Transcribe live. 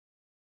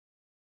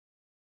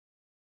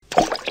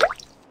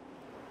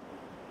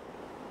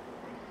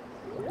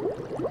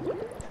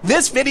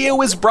This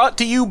video is brought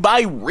to you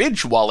by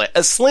Ridge Wallet,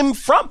 a slim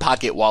front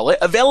pocket wallet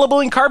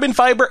available in carbon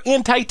fiber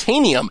and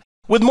titanium.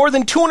 With more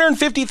than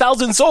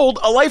 250,000 sold,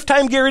 a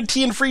lifetime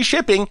guarantee and free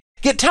shipping,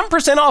 get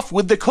 10% off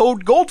with the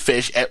code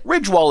GOLDFISH at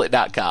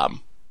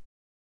ridgewallet.com.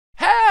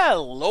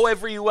 Hello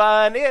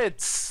everyone,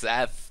 it's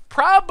Seth,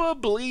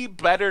 probably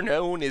better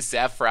known as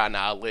Saffron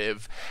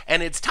Olive,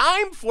 and it's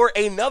time for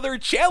another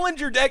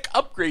Challenger deck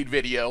upgrade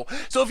video.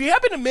 So if you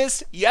happen to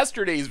miss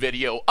yesterday's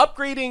video,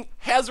 upgrading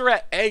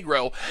Hazoret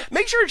Aggro,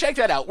 make sure to check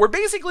that out. We're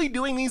basically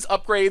doing these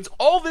upgrades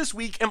all this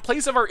week in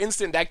place of our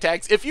instant deck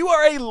techs. If you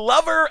are a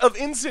lover of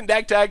instant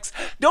deck techs,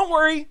 don't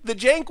worry, the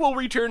jank will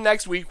return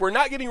next week. We're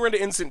not getting rid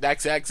of instant deck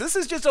techs. This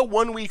is just a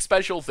 1 week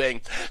special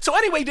thing. So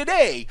anyway,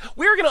 today,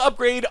 we're going to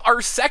upgrade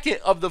our second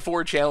of the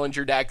 4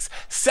 Challenger decks,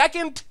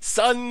 Second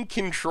Sun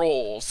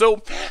Control.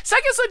 So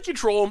Second Sun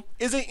Control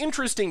is an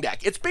interesting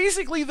deck. It's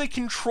basically the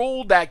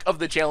control deck of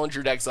the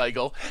Challenger deck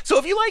cycle. So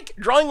if you like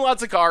drawing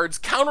lots of cards,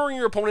 countering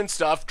your opponent's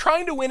stuff,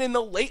 trying to win in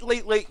the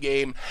late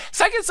game,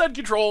 Second Sun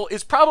Control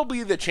is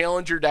probably the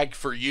Challenger deck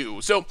for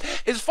you. So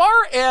as far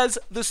as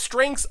the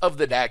strengths of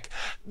the deck,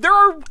 there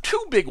are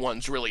 2 big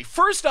ones really.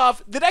 First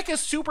off, the deck is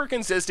super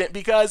consistent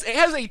because it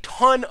has a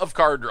ton of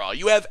card draw.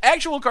 You have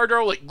actual card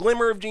draw like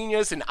Glimmer of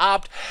Genius and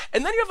Opt,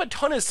 and then you have a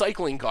ton of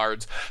cycling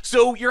cards.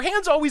 So your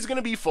hand's always going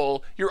to be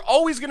full. You're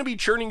always going to be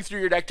churning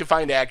through your deck to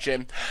find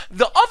action.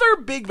 The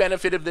other big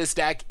benefit of this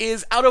deck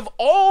is out of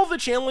all the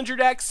Challenger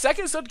decks,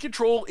 Second Sun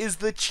Control is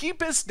the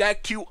cheapest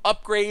deck to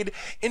upgrade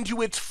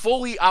into its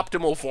fully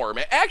optimal form.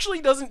 It actually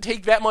doesn't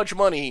take that much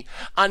money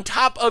on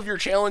top of your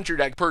Challenger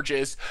deck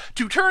purchase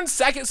to turn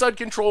Second Sun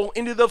Control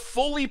into the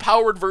fully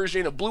powered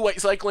version of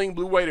blue-white cycling,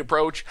 blue-white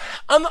approach.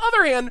 On the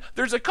other hand,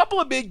 there's a couple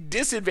of big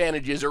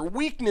disadvantages or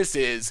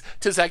weaknesses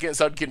to Second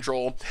Sun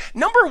Control.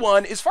 Number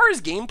one, as far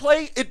as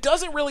gameplay, it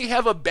doesn't really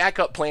have a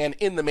backup plan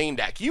in the main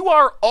deck. You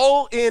are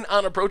all in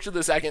on Approach of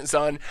the Second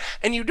Sun,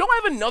 and you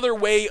don't have another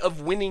way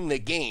of winning the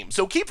game.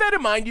 So keep that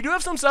in mind. You do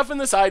have some stuff in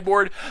the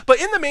sideboard,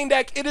 but in the main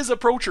deck, it is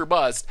Approach or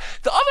Bust.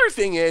 The other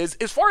thing is,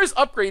 as far as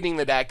upgrading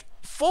the deck,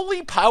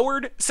 fully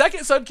powered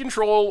Second Sun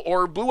Control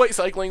or blue-white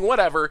cycling,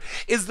 whatever,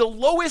 is the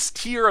lowest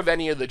tier of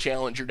any of the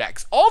Challenger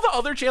decks. All the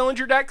other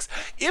Challenger decks,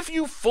 if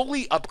you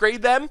fully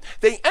upgrade them,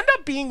 they end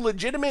up being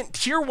legitimate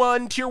tier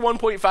 1, tier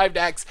 1.5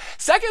 decks.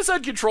 Second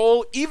Sun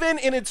Control, even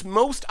in its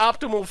most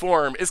optimal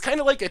form, is kind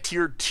of like a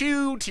tier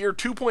 2, tier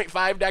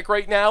 2.5 deck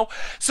right now.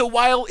 So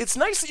while it's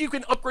nice that you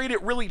can upgrade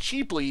it really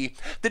cheaply,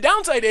 the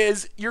downside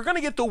is you're going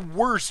to get the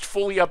worst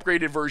fully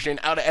upgraded version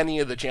out of any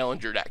of the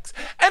Challenger decks.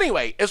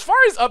 Anyway, as far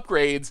as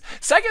upgrades,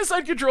 Second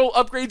Sun Control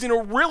upgrades in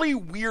a really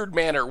weird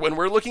manner when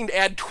we're looking to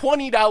add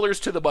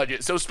 $20 to the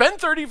budget. So spend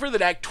 $30 for the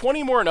deck,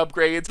 20 more in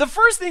upgrades. The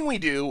first thing we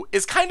do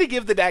is kind of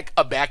give the deck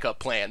a backup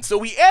plan. So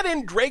we add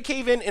in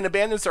Drakehaven and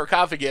Abandoned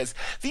Sarcophagus.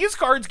 These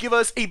cards give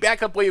us a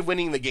backup way of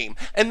winning the game.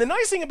 And the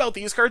nice thing about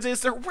these cards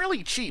is they're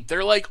really cheap.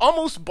 They're like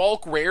almost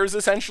bulk rares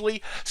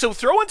essentially. So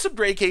throw in some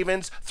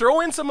Drakehavens, throw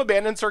in some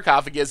Abandoned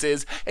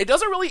Sarcophaguses. It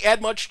doesn't really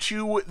add much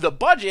to the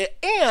budget,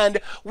 and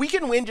we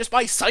can win just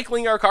by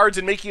cycling our cards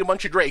and making a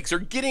bunch of Drakes or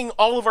getting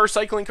all of our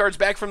cycling cards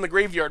back from the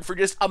graveyard for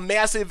just a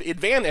massive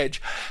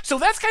advantage. So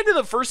that's kind of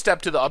the first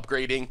step to the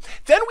upgrading.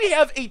 Then we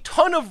have a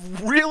ton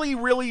of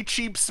really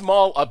cheap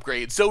small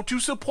upgrades. So to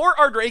support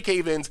our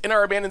Drakehavens and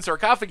our Abandoned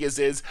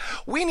Sarcophaguses,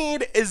 we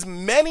need as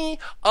many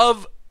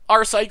of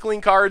our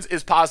cycling cards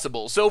as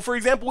possible. So for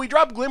example, we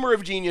drop Glimmer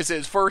of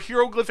Geniuses for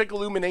Hieroglyphic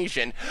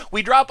Illumination.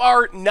 We drop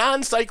our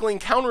non-cycling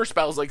counter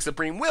spells like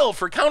Supreme Will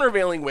for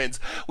countervailing wins.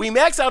 We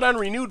max out on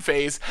Renewed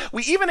Phase.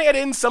 We even add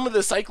in some of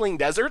the cycling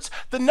deserts.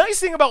 The nice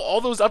thing about all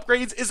those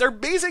upgrades is they're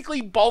basically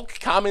bulk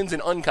commons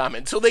and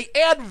uncommons. So they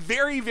add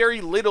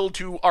very little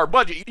to our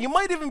budget. You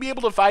might even be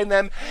able to find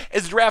them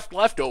as draft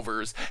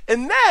leftovers.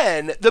 And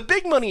then the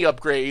big money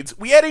upgrades,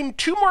 we add in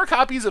 2 more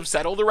copies of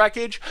Settle the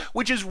Wreckage,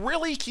 which is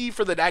really key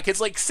for the deck.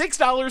 It's like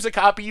 $6 a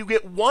copy. You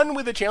get 1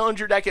 with the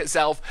Challenger deck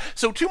itself.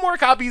 So 2 more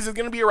copies is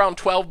going to be around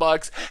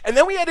 $12. And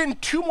then we add in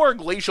 2 more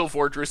Glacial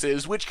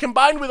Fortresses, which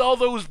combined with all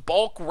those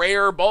bulk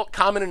rare, bulk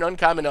common and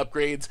uncommon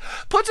upgrades,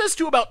 puts us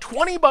to about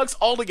 $20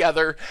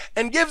 altogether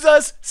and gives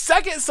us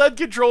Second Sun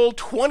Control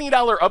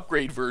 $20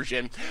 upgrade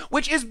version,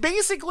 which is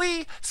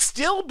basically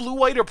still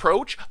blue-white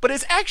approach, but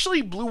it's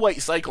actually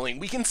blue-white cycling.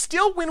 We can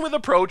still win with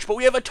approach, but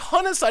we have a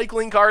ton of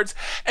cycling cards,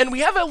 and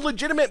we have a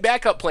legitimate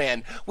backup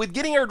plan with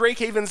getting our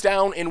Drakehavens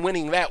down and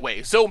winning that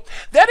way. So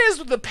that is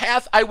the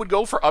path I would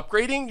go for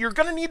upgrading. You're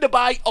going to need to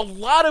buy a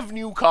lot of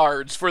new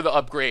cards for the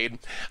upgrade.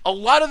 A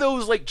lot of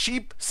those like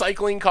cheap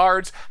cycling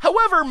cards.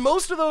 However,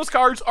 most of those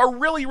cards are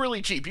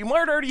really cheap. You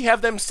might already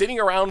have them sitting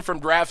around from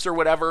drafts or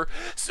whatever.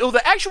 So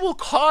the actual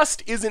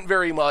cost isn't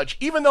very much,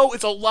 even though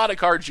it's a lot of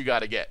cards you got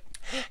to get.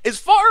 As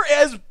far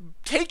as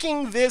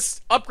taking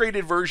this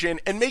upgraded version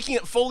and making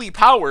it fully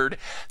powered,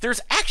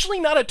 there's actually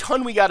not a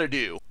ton we gotta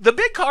do. The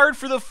big card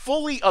for the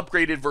fully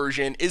upgraded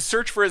version is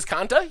Search for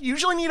Azcanta. You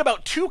usually need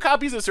about 2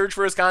 copies of Search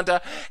for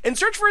Azcanta, and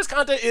Search for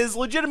Azcanta is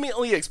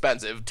legitimately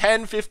expensive,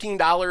 $10,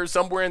 $15,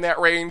 somewhere in that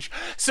range.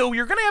 So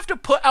you're gonna have to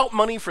put out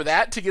money for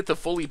that to get the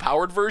fully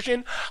powered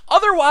version.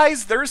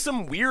 Otherwise, there's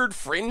some weird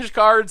fringe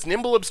cards.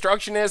 Nimble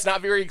Obstructionist,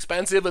 not very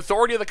expensive.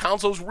 Authority of the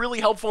Council is really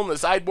helpful in the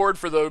sideboard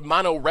for the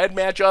mono red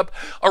matchup.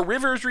 A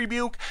River's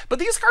Rebuke, but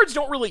these cards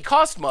don't really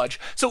cost much.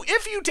 So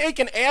if you take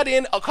and add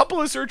in a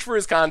couple of Search for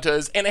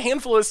Azcantas and a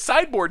handful of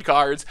sideboard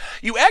cards,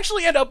 you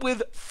actually end up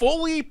with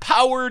fully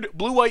powered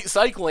blue-white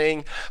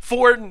cycling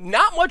for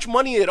not much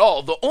money at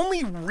all. The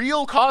only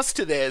real cost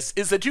to this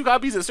is the 2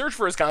 copies of Search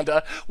for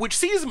Azcanta, which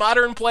sees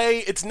modern play.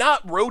 It's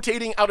not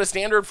rotating out of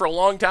standard for a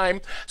long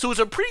time, so it's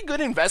a pretty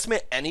good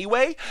investment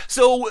anyway.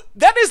 So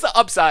that is the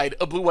upside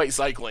of blue-white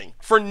cycling.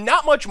 For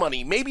not much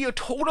money, maybe a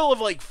total of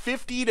like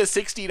 $50 to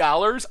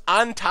 $60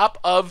 on top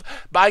of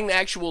buying the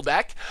actual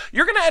deck,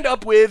 you're going to end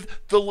up with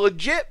the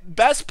legit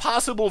best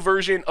possible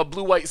version of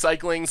blue-white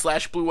cycling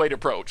 / blue-white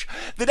approach.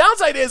 The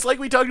downside is, like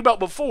we talked about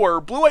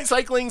before, blue-white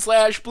cycling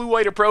 /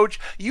 blue-white approach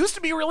used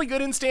to be really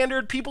good in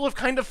standard. People have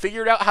kind of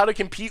figured out how to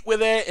compete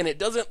with it, and it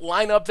doesn't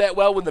line up that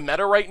well with the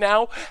meta right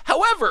now.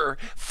 However,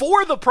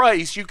 for the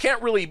price, you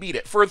can't really beat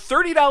it. For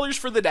 $30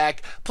 for the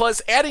deck,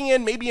 plus adding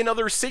in maybe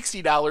another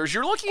 $60,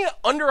 you're looking at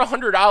under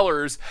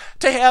 $100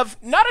 to have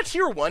not a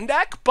tier 1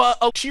 deck, but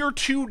a tier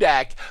 2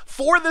 deck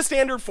for the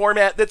standard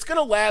format that's going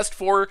to last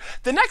for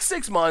the next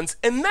 6 months.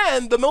 And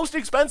then the most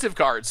expensive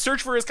cards,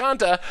 Search for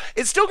Azcanta,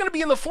 it's still going to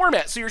be in the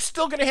format, so you're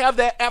still going to have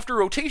that after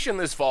rotation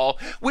this fall,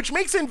 which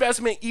makes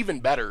investment even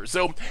better.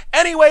 So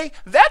anyway,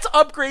 that's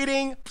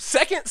upgrading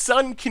Second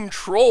Sun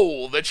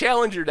Control, the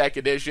Challenger Deck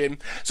Edition.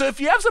 So if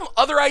you have some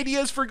other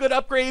ideas for good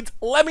upgrades,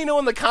 let me know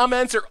in the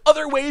comments, or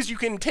other ways you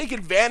can take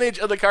advantage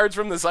of the cards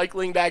from the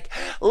cycling deck.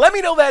 Let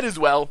me know that as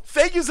well.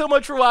 Thank you so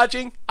much for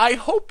watching. I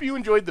hope you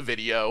enjoyed the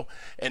video,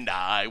 and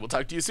I will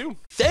talk to you soon.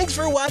 Thanks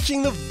for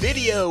watching the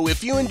video.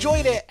 If you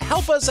enjoyed it,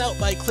 help us out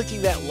by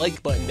clicking that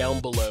like button down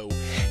below.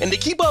 And to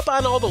keep up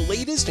on all the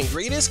latest and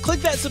greatest,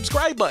 click that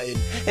subscribe button.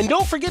 And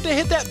don't forget to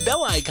hit that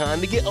bell icon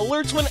to get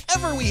alerts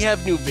whenever we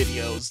have new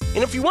videos.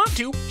 And if you want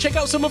to, check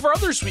out some of our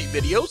other sweet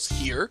videos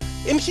here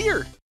and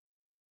here.